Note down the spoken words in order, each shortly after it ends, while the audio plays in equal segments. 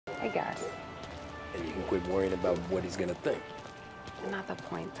I guess. And you can quit worrying about what he's gonna think. Not the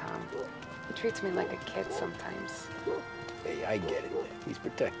point, Tom. He treats me like a kid sometimes. Hey, I get it. He's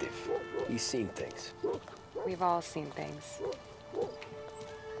protective. He's seen things. We've all seen things.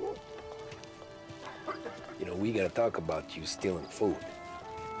 You know, we gotta talk about you stealing food.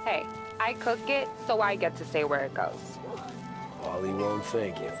 Hey, I cook it, so I get to say where it goes. Ollie won't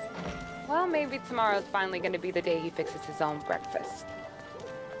thank you. Well, maybe tomorrow's finally gonna be the day he fixes his own breakfast.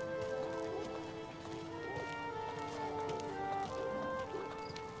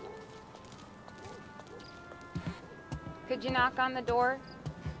 Could you knock on the door?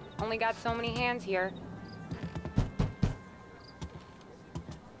 Only got so many hands here.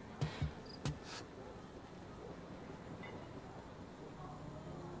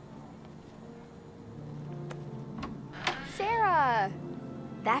 Sarah!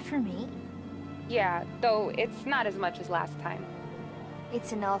 That for me? Yeah, though it's not as much as last time.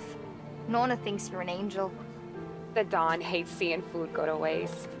 It's enough. Nona thinks you're an angel. The Dawn hates seeing food go to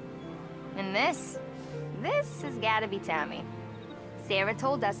waste. And this has gotta be Tommy. Sarah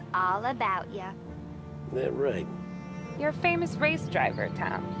told us all about you. That right? You're a famous race driver,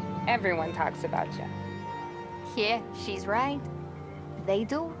 Tom. Everyone talks about you. Yeah, she's right. They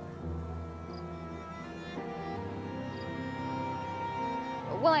do.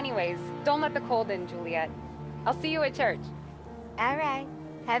 Well, anyways, don't let the cold in, Juliet. I'll see you at church. All right.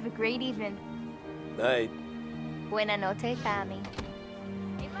 Have a great evening. Night. Buena noche, Tommy.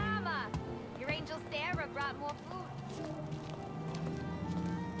 Hey, Mama! Your angel Sarah brought more food.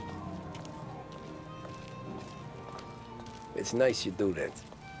 It's nice you do that.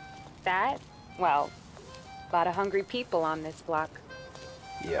 That? Well, a lot of hungry people on this block.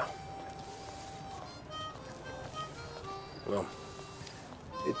 Yeah. Well,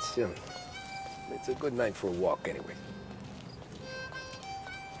 it's a good night for a walk anyway.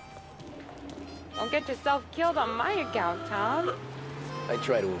 Don't get yourself killed on my account, Tom. I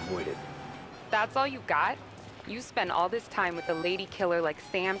try to avoid it. That's all you got? You spend all this time with a lady killer like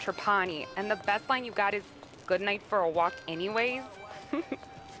Sam Trapani, and the best line you got is, "Good night for a walk anyways"?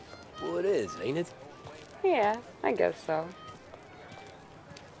 Well, it is, ain't it? Yeah, I guess so.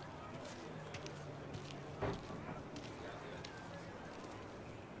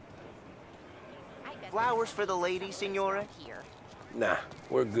 Flowers for the lady, Signora? Nah,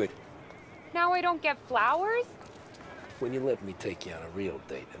 we're good. Now I don't get flowers? When you let me take you on a real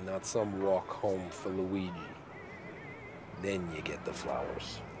date and not some walk home for Luigi, then you get the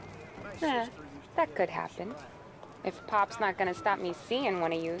flowers. Eh, that could happen. If Pop's not gonna stop me seeing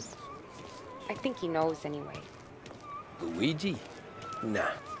one of yous. I think he knows anyway. Luigi?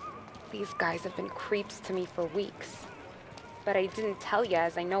 Nah. These guys have been creeps to me for weeks. But I didn't tell you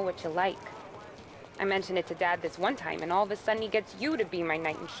as I know what you like. I mentioned it to Dad this one time, and all of a sudden he gets you to be my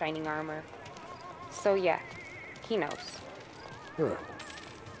knight in shining armor. So yeah, he knows. Huh.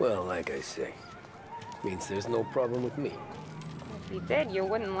 Well, like I say, means there's no problem with me. If he did, you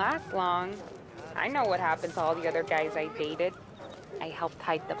wouldn't last long. I know what happened to all the other guys I dated. I helped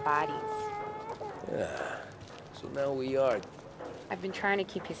hide the bodies. Ah, so now we are. I've been trying to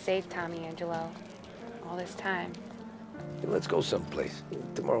keep you safe, Tommy Angelo. All this time. Let's go someplace.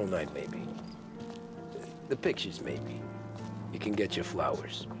 Tomorrow night, maybe. The pictures, maybe. You can get your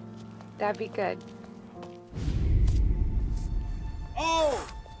flowers. That'd be good. Oh!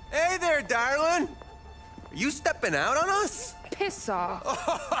 Hey there, darling! Are you stepping out on us? Piss off.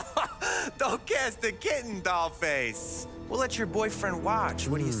 Don't cast a kitten, dollface. We'll let your boyfriend watch.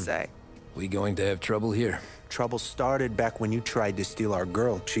 What do you say? We going to have trouble here? Trouble started back when you tried to steal our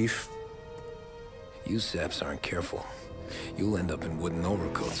girl, Chief. You saps aren't careful. You'll end up in wooden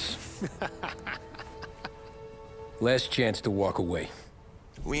overcoats. Last chance to walk away.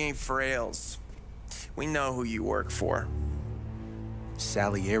 We ain't frails. We know who you work for.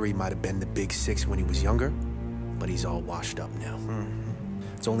 Salieri might have been the big six when he was younger, but he's all washed up now.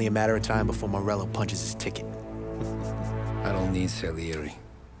 It's only a matter of time before Morello punches his ticket. I don't need Salieri.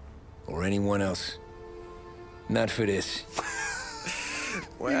 Or anyone else. Not for this.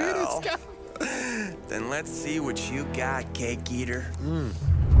 Well, then let's see what you got, cake eater.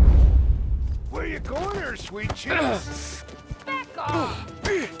 Where you going there, sweet cheeks? Back off!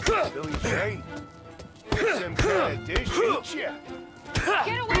 Billy J. Some kind of dish, ain't ya?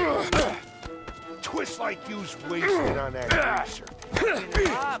 Get away! Twist like you's wasted on that greaser.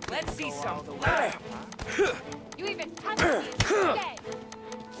 Bob, let's see some blood. You even touched me instead!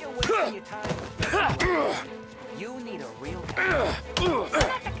 You're wasting your time. You need a real guy. Not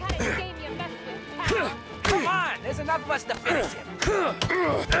the kind of game you mess with, pal. Come on, there's enough of us to finish him.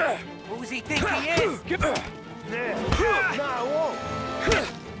 Who's he think he is? Nah, I won't.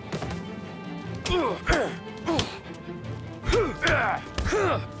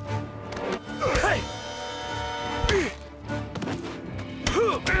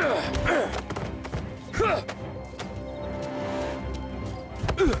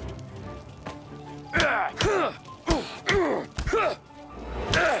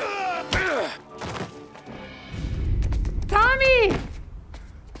 Tommy!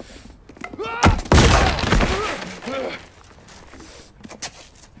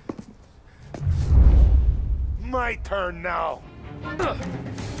 My turn now.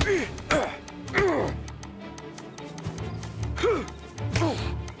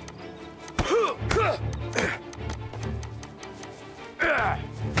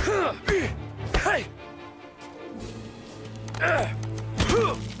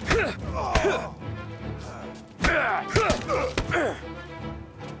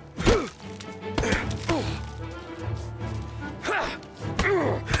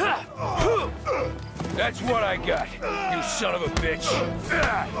 That's what I got, you son of a bitch.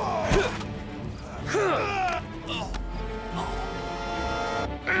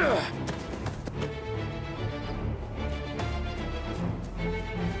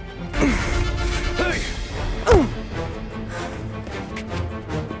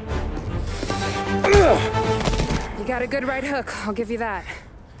 You got a good right hook, I'll give you that.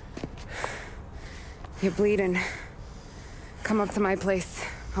 You're bleeding. Come up to my place.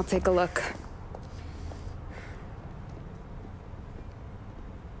 I'll take a look.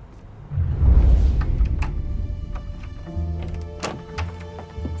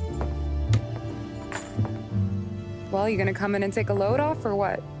 Well, you gonna come in and take a load off, or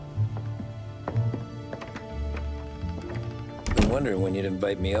what? Been wondering when you'd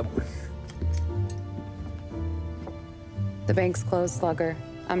invite me up. The bank's closed, Slugger.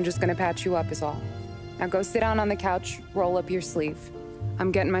 I'm just gonna patch you up is all. Now go sit down on the couch, roll up your sleeve.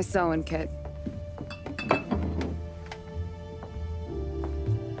 I'm getting my sewing kit.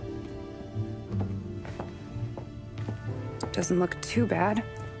 Doesn't look too bad.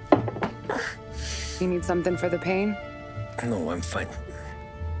 You need something for the pain? No, I'm fine.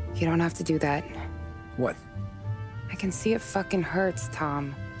 You don't have to do that. What? I can see it fucking hurts,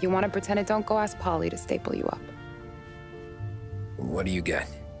 Tom. You want to pretend it don't? Go ask Polly to staple you up. What do you got?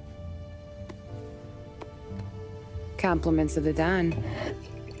 Compliments of the Don.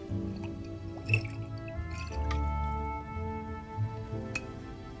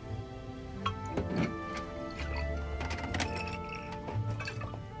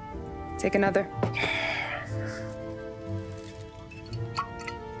 Take another.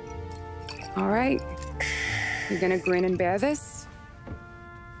 All right. You gonna grin and bear this?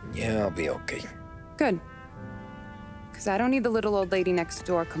 Yeah, I'll be okay. Good. Because I don't need the little old lady next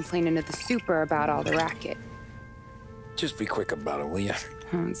door complaining to the super about all the racket. Just be quick about it, will ya?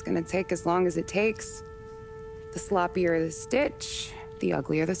 It's gonna take as long as it takes. The sloppier the stitch, the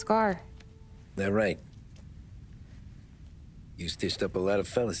uglier the scar. That right. You stitched up a lot of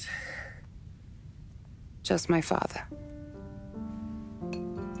fellas. Just my father.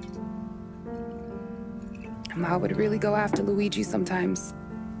 Ma would really go after Luigi sometimes.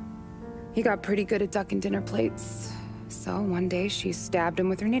 He got pretty good at ducking dinner plates. So one day she stabbed him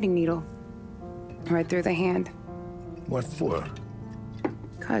with her knitting needle. Right through the hand. What for?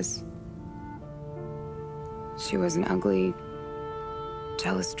 'Cause she was an ugly,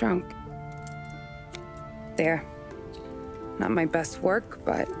 jealous drunk. There. Not my best work,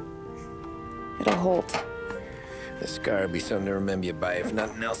 but it'll hold. The scar will be something to remember you by, if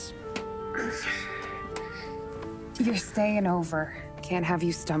nothing else. You're staying over. Can't have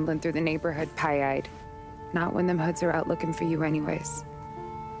you stumbling through the neighborhood pie-eyed. Not when them hoods are out looking for you anyways.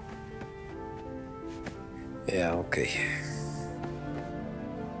 Yeah, okay.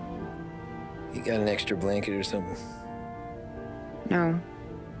 You got an extra blanket or something? No.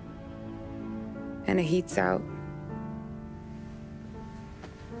 And the heat's out.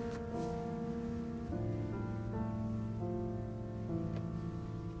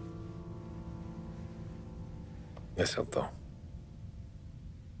 Yes, I'll go.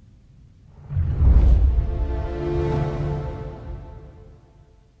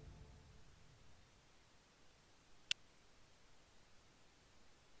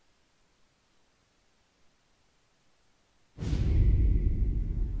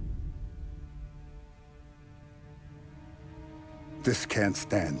 This can't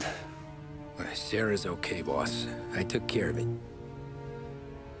stand. Sarah's okay, boss. I took care of it.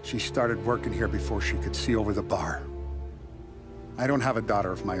 She started working here before she could see over the bar. I don't have a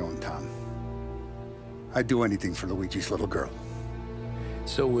daughter of my own, Tom. I'd do anything for Luigi's little girl.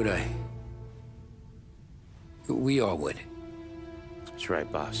 So would I. We all would. That's right,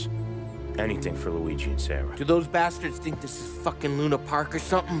 boss. Anything for Luigi and Sarah. Do those bastards think this is fucking Luna Park or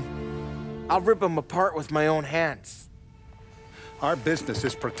something? I'll rip them apart with my own hands. Our business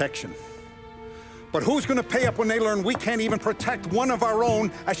is protection. But who's gonna pay up when they learn we can't even protect one of our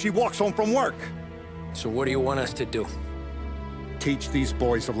own as she walks home from work? So what do you want us to do? Teach these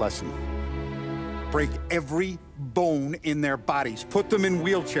boys a lesson. Break every bone in their bodies, put them in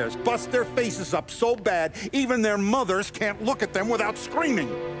wheelchairs, bust their faces up so bad even their mothers can't look at them without screaming.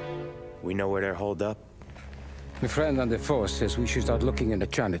 We know where they're holed up? My friend on the force says we should start looking into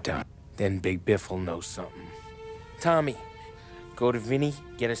Chinatown. Then Big Biff will know something. Tommy, go to Vinny,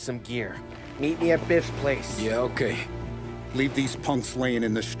 get us some gear. Meet me at Biff's place. Yeah, okay. Leave these punks laying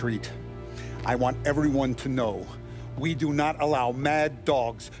in the street. I want everyone to know we do not allow mad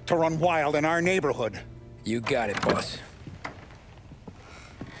dogs to run wild in our neighborhood. You got it, boss.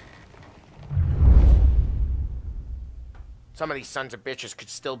 Some of these sons of bitches could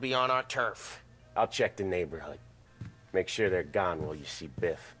still be on our turf. I'll check the neighborhood. Make sure they're gone while you see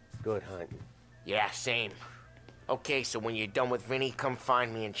Biff. Good hunting. Yeah, same. Okay, so when you're done with Vinny, come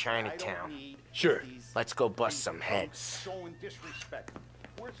find me in Chinatown. Sure. Let's go bust some heads. Showing disrespect.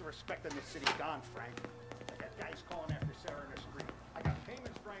 Where's the respect in this city gone, Frank? I got guys calling after Sarah in the street. I got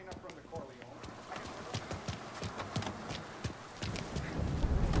payments drying up from the Corleone.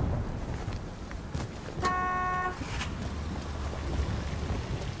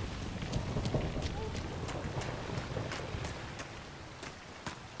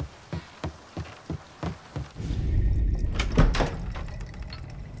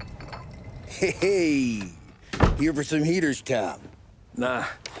 Hey, here for some heaters, Tom? Nah,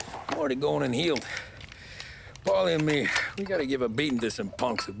 I'm already going and healed. Paulie and me, we gotta give a beating to some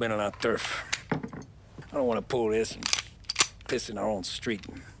punks who've been on our turf. I don't want to pull this and piss in our own street.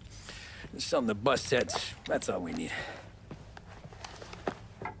 There's something to bust heads. That's all we need.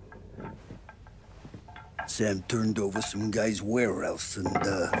 Sam turned over some guy's warehouse and,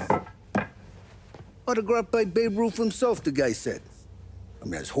 autographed by Babe Ruth himself, the guy said. I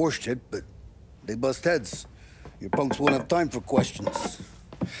mean, that's horse shit, but they bust heads. Your punks won't have time for questions.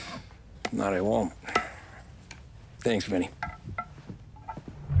 Not I won't. Thanks, Vinny.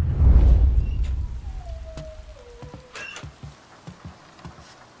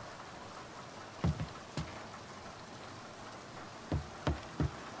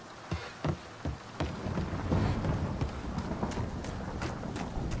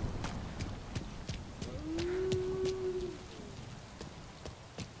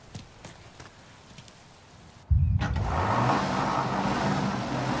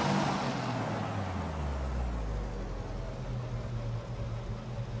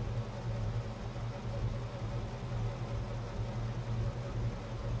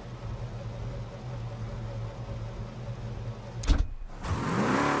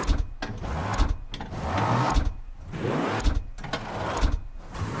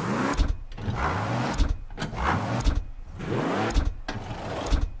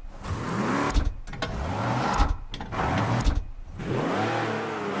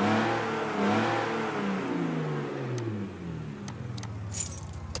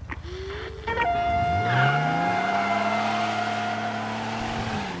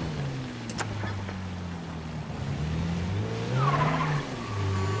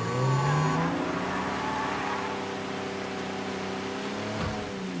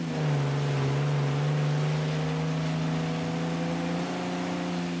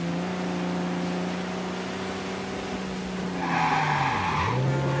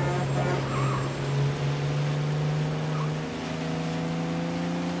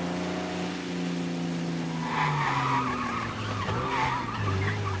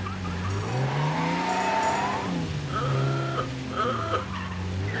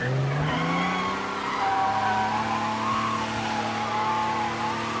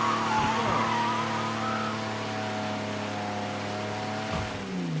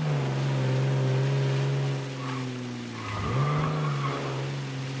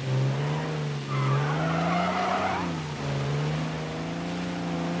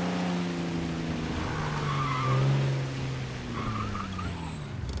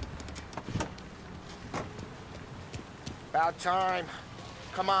 About time.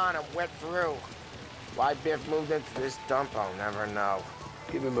 Come on, I'm wet through. Why Biff moved into this dump, I'll never know.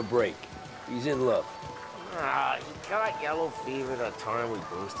 Give him a break. He's in love. Ah, he got yellow fever the time we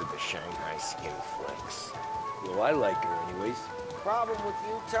boosted the Shanghai skin flicks. Well, I like her anyways. Problem with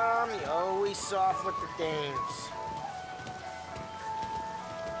you, Tom, you're always soft with the dames.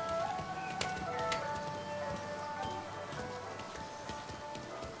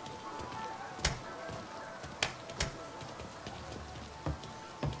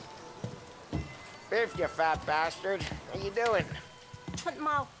 Biff, you fat bastard. How you doing? 出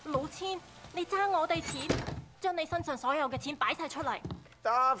貓老千，你爭我哋錢，將你身上所有嘅錢擺晒出嚟。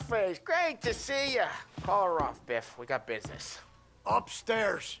Dollface, great to see you. Call her off, Biff. We got business.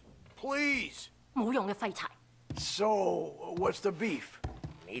 Upstairs, please. 冇用嘅廢柴。So, what's the beef?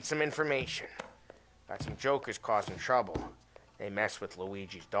 Need some information. Got some jokers causing trouble. They mess with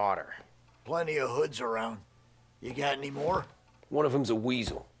Luigi's daughter. Plenty of hoods around. You got any more? One of them's a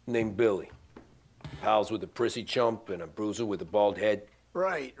weasel named Billy. Pals with a prissy chump and a bruiser with a bald head.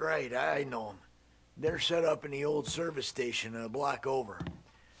 Right, I know them. They're set up in the old service station a block over.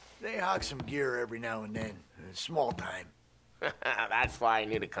 They hawk some gear every now and then. Small time. That's why I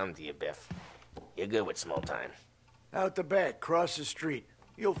knew to come to you, Biff. You're good with small time. Out the back, cross the street.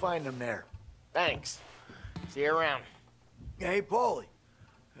 You'll find them there. Thanks. See you around. Hey, Paulie.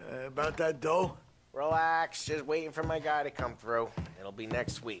 About that dough? Relax. Just waiting for my guy to come through. It'll be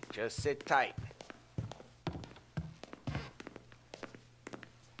next week. Just sit tight.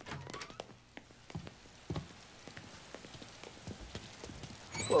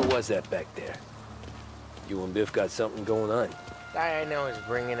 What was that back there? You and Biff got something going on. Guy I know is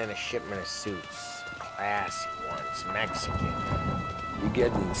bringing in a shipment of suits. Classy ones. Mexican. You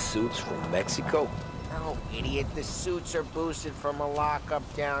getting suits from Mexico? No, idiot. The suits are boosted from a lockup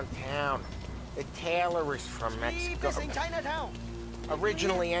downtown. The tailor is from Mexico. This in Chinatown.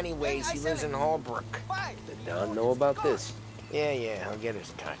 Originally, anyways, he lives in Holbrook. Did Don know about this? Yeah, he'll get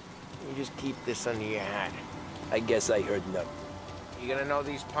his cut. You just keep this under your hat. I guess I heard nothing. You gonna know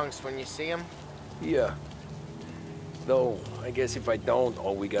these punks when you see them? Yeah. Though, I guess if I don't,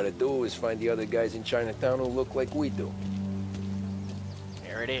 all we gotta do is find the other guys in Chinatown who look like we do.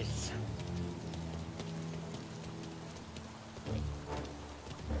 There it is.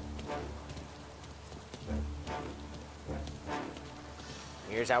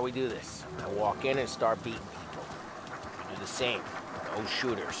 Here's how we do this. I walk in and start beating people. You do the same. No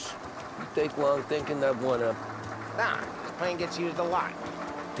shooters. You take long thinking that one up. Nah, this plane gets used a lot.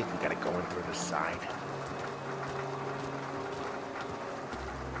 Think we gotta go in through the side.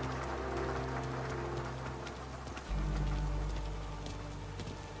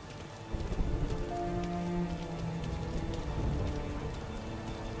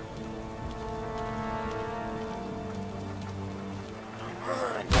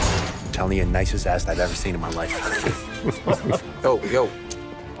 Telling you, nicest ass I've ever seen in my life. Yo.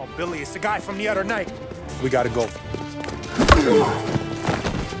 Oh, Billy, it's the guy from the other night. We gotta go.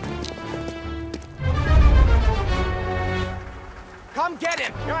 Come get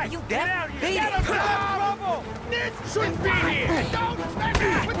him! Guys, You get dead? out here! Beat Get it! him! Trouble! This should be here! Don't let me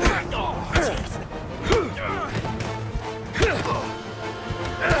with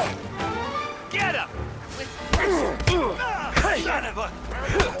Get him! Son of a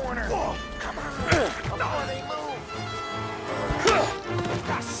corner! Come on! Before they move!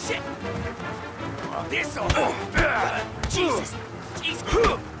 Ah, shit! This'll... Jesus!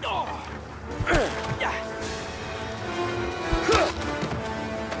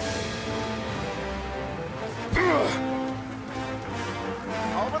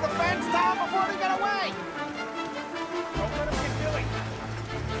 Over the fence, Tom, before they get away! Don't let him get Billy!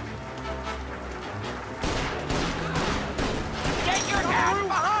 Get your ass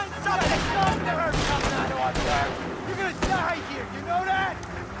behind something! Coming out of our car. You're gonna die here, you know that?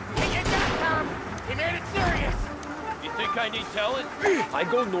 Get your gun, Tom! He made it serious! You think I need telling? I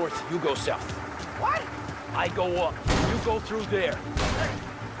go north, you go south. What? I go up, you go through there.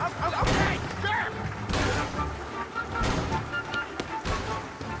 Okay, sure!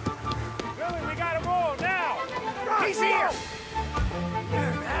 Billy, we gotta roll now! He's here!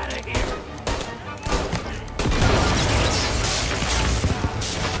 Get out of here!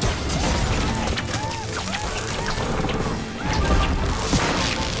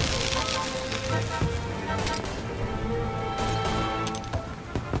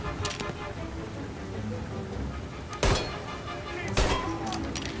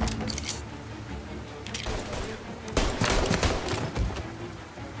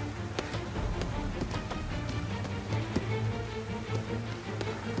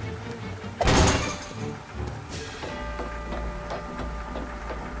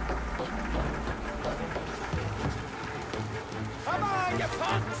 Come on, you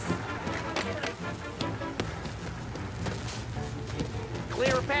punks!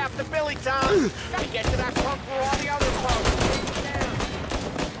 Clear a path to Billy, Tom! Gotta get to that pump where all the other folks.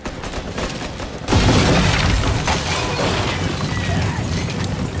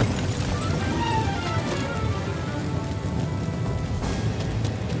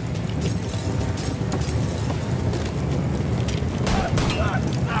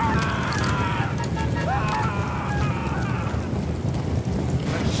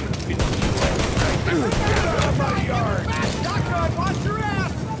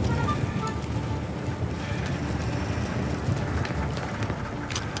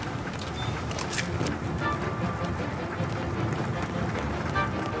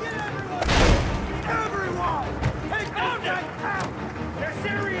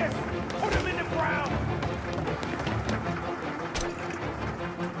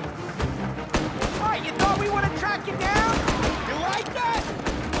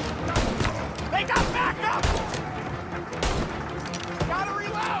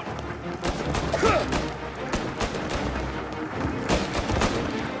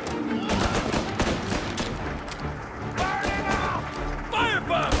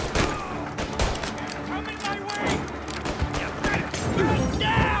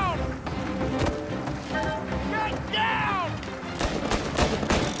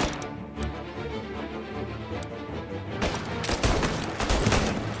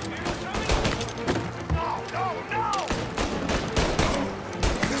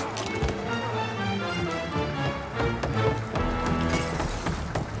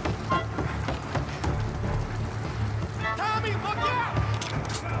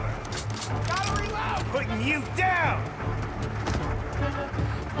 And you down!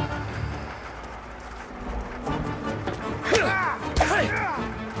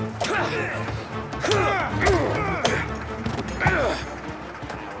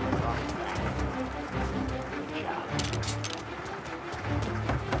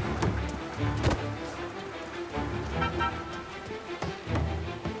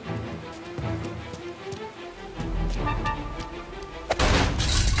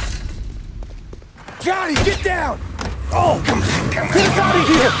 Johnny, get down! Oh, come on. Get us out of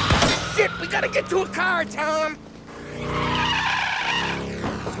here! Shit, we gotta get to a car, Tom!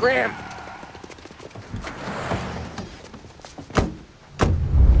 Scram!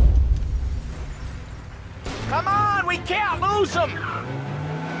 Come on, we can't lose him!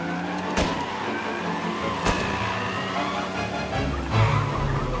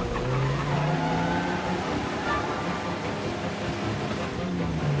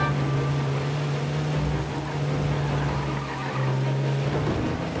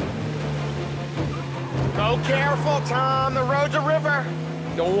 Go careful, Tom. The road's a river.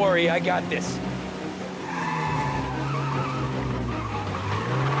 Don't worry, I got this.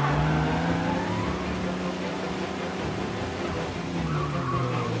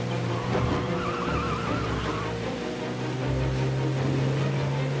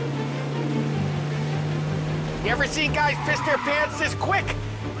 You ever seen guys piss their pants this quick?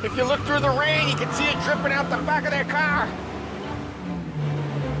 If you look through the rain, you can see it dripping out the back of their car.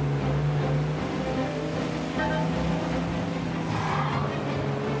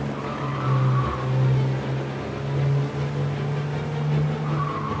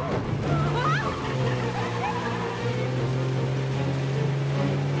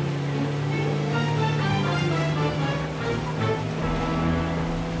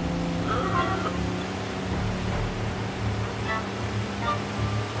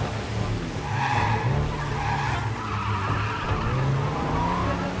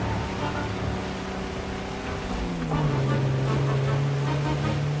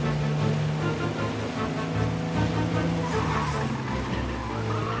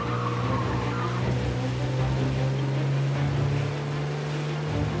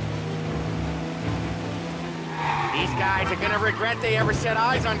 These guys are gonna regret they ever set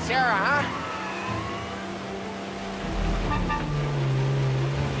eyes on Sarah, huh?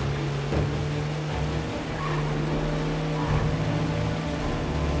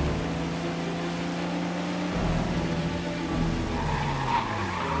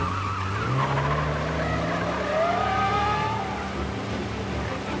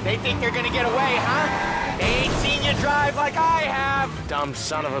 They think they're gonna get away, huh? They ain't seen you drive like I have. Dumb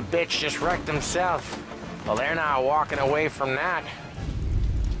son of a bitch just wrecked himself. Well, they're not walking away from that.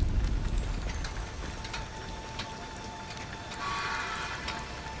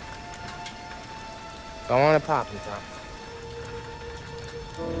 Go on and pop him, Tom.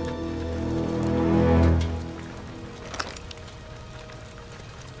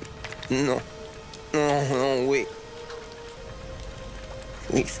 No. No, wait.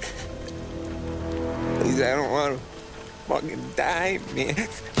 Please. Please, I don't want to fucking die, man.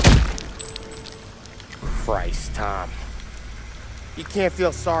 Christ, Tom. You can't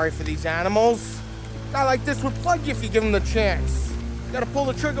feel sorry for these animals. A guy like this would plug you if you give him the chance. You gotta pull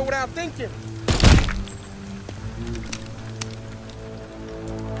the trigger without thinking.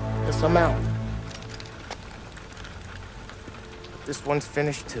 Guess I'm out. This one's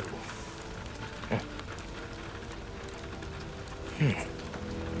finished too.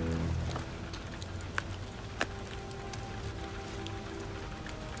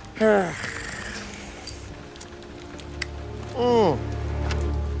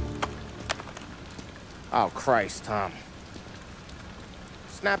 Oh, Christ, Tom.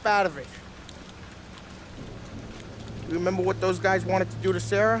 Snap out of it. You remember what those guys wanted to do to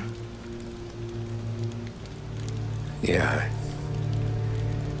Sarah? Yeah.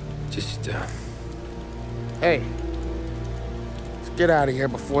 Just, Hey. Let's get out of here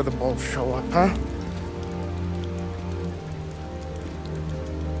before the bulls show up, huh?